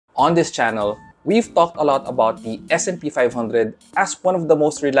On this channel, we've talked a lot about the S&P 500 as one of the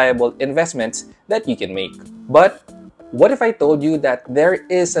most reliable investments that you can make. But what if I told you that there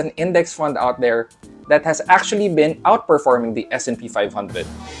is an index fund out there that has actually been outperforming the S&P 500?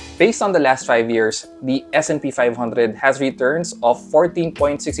 Based on the last 5 years, the S&P 500 has returns of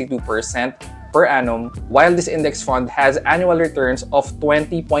 14.62% per annum, while this index fund has annual returns of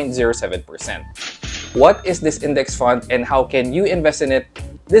 20.07%. What is this index fund and how can you invest in it?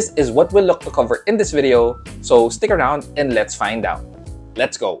 This is what we'll look to cover in this video, so stick around and let's find out.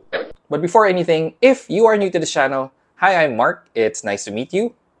 Let's go! But before anything, if you are new to this channel, hi, I'm Mark. It's nice to meet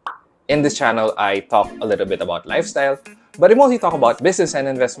you. In this channel, I talk a little bit about lifestyle, but I mostly talk about business and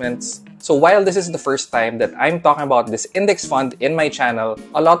investments. So while this is the first time that I'm talking about this index fund in my channel,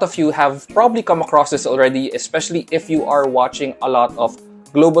 a lot of you have probably come across this already, especially if you are watching a lot of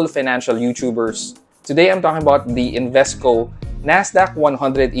global financial YouTubers. Today, I'm talking about the Invesco NASDAQ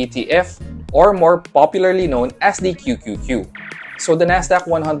 100 ETF, or more popularly known as the QQQ. So the NASDAQ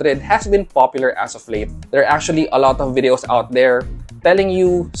 100 has been popular as of late. There are actually a lot of videos out there telling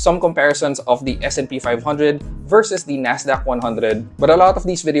you some comparisons of the S&P 500 versus the NASDAQ 100. But a lot of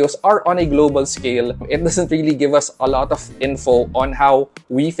these videos are on a global scale. It doesn't really give us a lot of info on how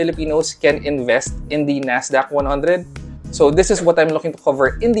we Filipinos can invest in the NASDAQ 100. So this is what I'm looking to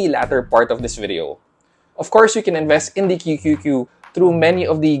cover in the latter part of this video. Of course, you can invest in the QQQ through many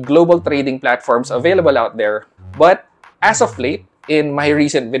of the global trading platforms available out there. But as of late, in my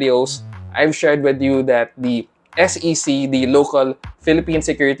recent videos, I've shared with you that the SEC, the local Philippine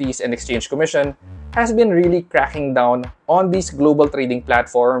Securities and Exchange Commission, has been really cracking down on these global trading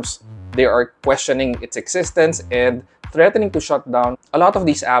platforms. They are questioning its existence and threatening to shut down a lot of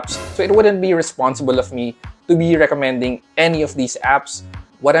these apps. So it wouldn't be responsible of me to be recommending any of these apps.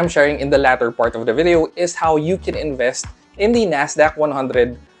 What I'm sharing in the latter part of the video is how you can invest in the NASDAQ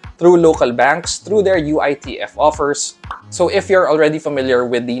 100 through local banks, through their UITF offers. So if you're already familiar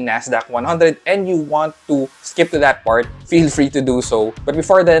with the NASDAQ 100 and you want to skip to that part, feel free to do so. But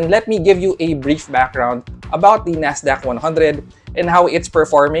before then, let me give you a brief background about the NASDAQ 100 and how it's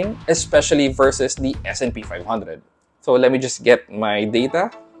performing, especially versus the S&P 500. So let me just get my data.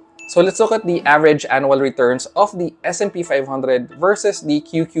 So let's look at the average annual returns of the S&P 500 versus the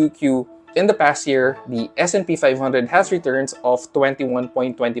QQQ. In the past year, the S&P 500 has returns of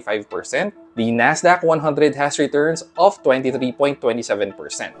 21.25%. The NASDAQ 100 has returns of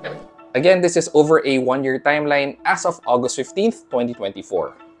 23.27%. Again, this is over a one-year timeline as of August 15th,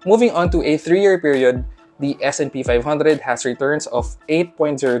 2024. Moving on to a three-year period, the S&P 500 has returns of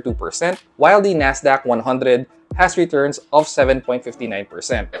 8.02%, while the NASDAQ 100 has returns of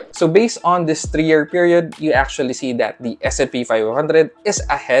 7.59%. So based on this three-year period, you actually see that the S&P 500 is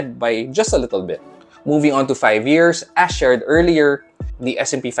ahead by just a little bit. Moving on to 5 years, as shared earlier, the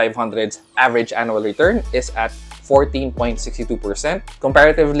S&P 500's average annual return is at 14.62%.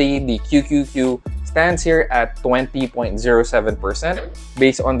 Comparatively, the QQQ stands here at 20.07%.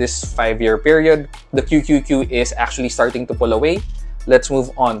 Based on this 5-year period, the QQQ is actually starting to pull away. Let's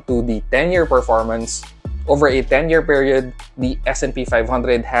move on to the 10-year performance. Over a 10-year period, the S&P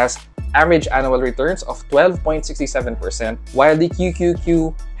 500 has average annual returns of 12.67%, while the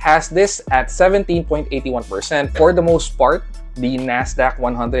QQQ has this at 17.81%. For the most part, the NASDAQ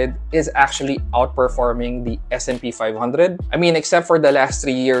 100 is actually outperforming the S&P 500. I mean, except for the last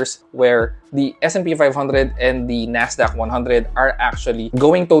 3 years where the S&P 500 and the NASDAQ 100 are actually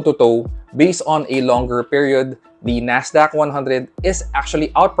going toe-to-toe. Based on a longer period, the NASDAQ 100 is actually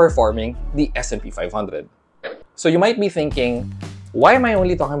outperforming the S&P 500. So you might be thinking, why am I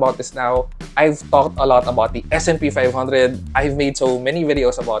only talking about this now? I've talked a lot about the S&P 500. I've made so many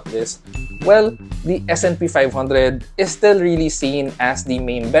videos about this. Well, the S&P 500 is still really seen as the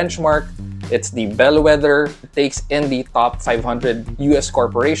main benchmark. It's the bellwether. It takes in the top 500 US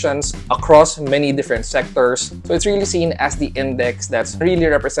corporations across many different sectors. So it's really seen as the index that's really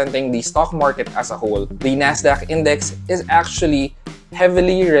representing the stock market as a whole. The NASDAQ index is actually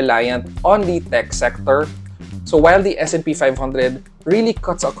heavily reliant on the tech sector. So while the S&P 500 really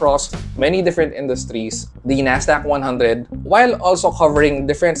cuts across many different industries, the NASDAQ 100, while also covering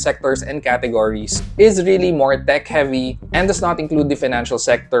different sectors and categories, is really more tech-heavy and does not include the financial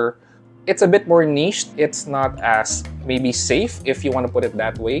sector. It's a bit more niched. It's not as maybe safe, if you want to put it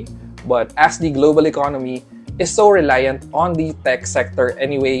that way. But as the global economy is so reliant on the tech sector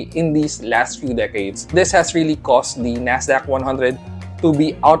anyway in these last few decades, this has really caused the NASDAQ 100 to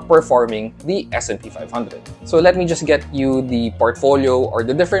be outperforming the S&P 500. So let me just get you the portfolio or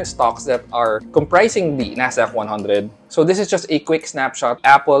the different stocks that are comprising the NASDAQ 100. So this is just a quick snapshot.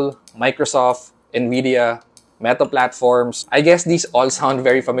 Apple, Microsoft, Nvidia, Meta Platforms. I guess these all sound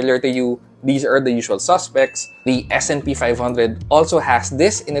very familiar to you. These are the usual suspects. The S&P 500 also has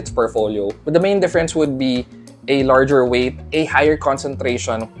this in its portfolio, but the main difference would be a larger weight, a higher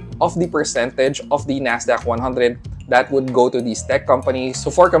concentration of the percentage of the NASDAQ 100 that would go to these tech companies. So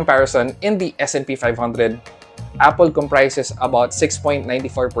for comparison, in the S&P 500, Apple comprises about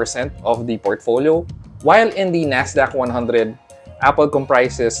 6.94% of the portfolio, while in the NASDAQ 100, Apple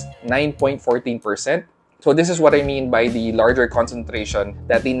comprises 9.14%. So this is what I mean by the larger concentration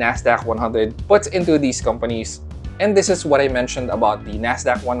that the NASDAQ 100 puts into these companies. And this is what I mentioned about the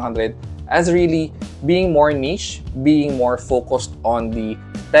NASDAQ 100 as really being more niche, being more focused on the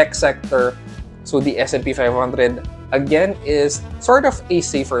tech sector. So the S&P 500, again, is sort of a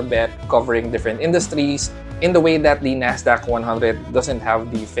safer bet covering different industries in the way that the NASDAQ 100 doesn't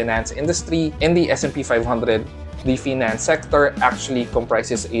have the finance industry. In the S&P 500, the finance sector actually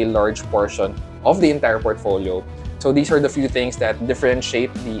comprises a large portion of the entire portfolio. So these are the few things that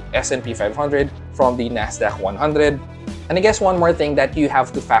differentiate the S&P 500 from the NASDAQ 100. And I guess one more thing that you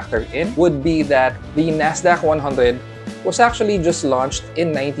have to factor in would be that the NASDAQ 100 was actually just launched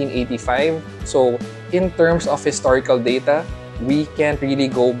in 1985. So in terms of historical data, we can't really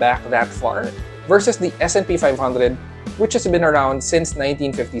go back that far. Versus the S&P 500, which has been around since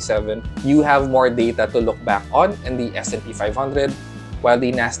 1957, you have more data to look back on in the S&P 500, while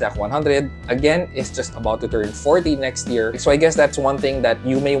the NASDAQ 100, again, is just about to turn 40 next year. So I guess that's one thing that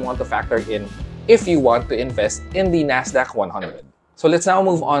you may want to factor in if you want to invest in the NASDAQ 100. So let's now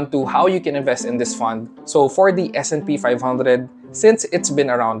move on to how you can invest in this fund. So for the S&P 500, since it's been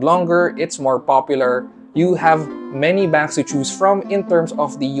around longer, it's more popular, you have many banks to choose from in terms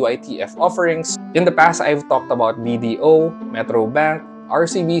of the UITF offerings. In the past, I've talked about BDO, Metro Bank,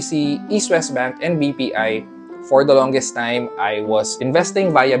 RCBC, East West Bank, and BPI. For the longest time, I was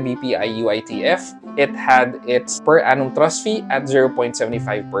investing via BPI UITF. It had its per annum trust fee at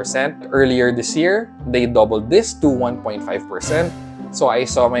 0.75%. Earlier this year, they doubled this to 1.5%. So I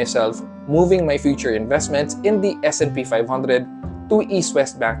saw myself moving my future investments in the S&P 500 to East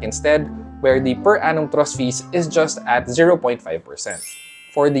West Bank instead, where the per annum trust fees is just at 0.5%.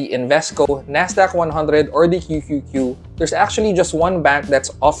 For the Invesco, NASDAQ 100, or the QQQ, there's actually just one bank that's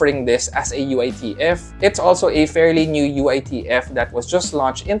offering this as a UITF. It's also a fairly new UITF that was just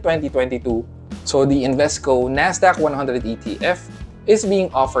launched in 2022. So the Invesco NASDAQ 100 ETF is being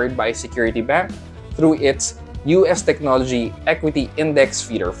offered by Security Bank through its US Technology Equity Index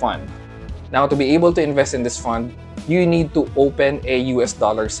Feeder Fund. Now, to be able to invest in this fund, you need to open a US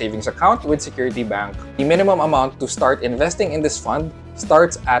dollar savings account with Security Bank. The minimum amount to start investing in this fund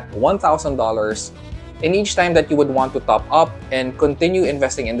starts at $1,000. And each time that you would want to top up and continue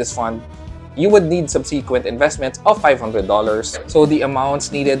investing in this fund, you would need subsequent investments of $500. So the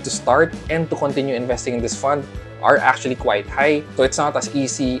amounts needed to start and to continue investing in this fund are actually quite high. So it's not as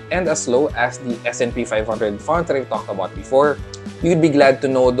easy and as low as the S&P 500 fund that I've talked about before. You'd be glad to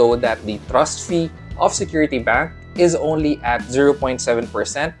know though that the trust fee of Security Bank is only at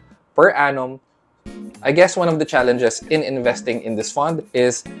 0.7% per annum. I guess one of the challenges in investing in this fund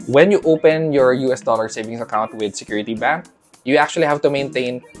is when you open your US dollar savings account with Security Bank, you actually have to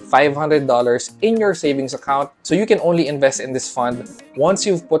maintain $500 in your savings account. So you can only invest in this fund once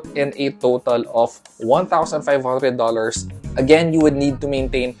you've put in a total of $1,500. Again, you would need to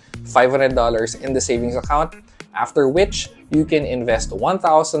maintain $500 in the savings account, after which you can invest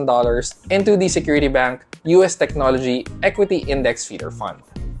 $1,000 into the Security Bank US Technology Equity Index Feeder Fund.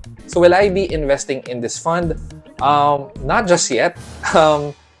 So will I be investing in this fund? Not just yet.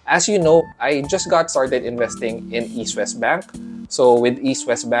 As you know, I just got started investing in East West Bank. So with East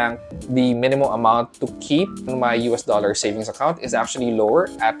West Bank, the minimum amount to keep in my US dollar savings account is actually lower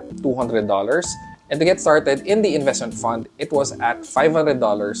at $200. And to get started in the investment fund, it was at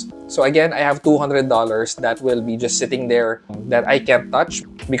 $500. So again, I have $200 that will be just sitting there that I can't touch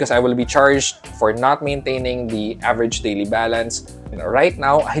because I will be charged for not maintaining the average daily balance. Right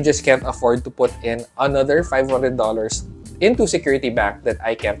now, I just can't afford to put in another $500 into Security Bank that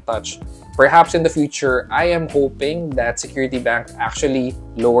I can't touch. Perhaps in the future, I am hoping that Security Bank actually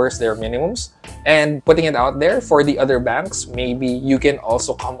lowers their minimums. And putting it out there for the other banks, maybe you can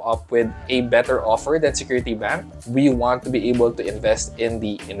also come up with a better offer than Security Bank. We want to be able to invest in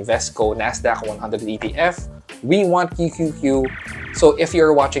the Invesco NASDAQ 100 ETF. We want QQQ. So if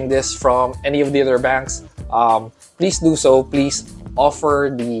you're watching this from any of the other banks, please do so. Please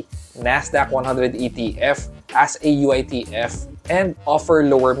offer the NASDAQ 100 ETF as a UITF and offer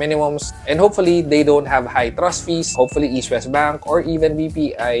lower minimums. And hopefully they don't have high trust fees. Hopefully East West Bank or even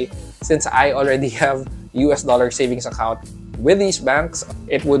BPI, since I already have US dollar savings account, with these banks,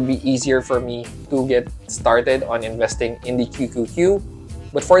 it would be easier for me to get started on investing in the QQQ.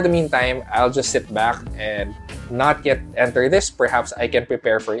 But for the meantime, I'll just sit back and not yet enter this. Perhaps I can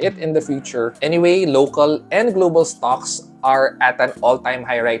prepare for it in the future. Anyway, local and global stocks are at an all-time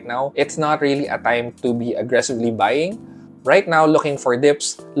high right now. It's not really a time to be aggressively buying. Right now, looking for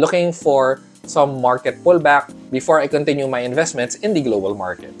dips, looking for some market pullback before I continue my investments in the global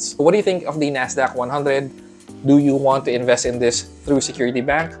markets. So what do you think of the NASDAQ 100? Do you want to invest in this through Security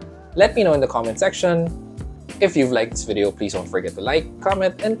Bank? Let me know in the comment section. If you've liked this video, please don't forget to like,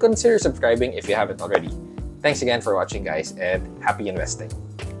 comment, and consider subscribing if you haven't already. Thanks again for watching, guys, and happy investing.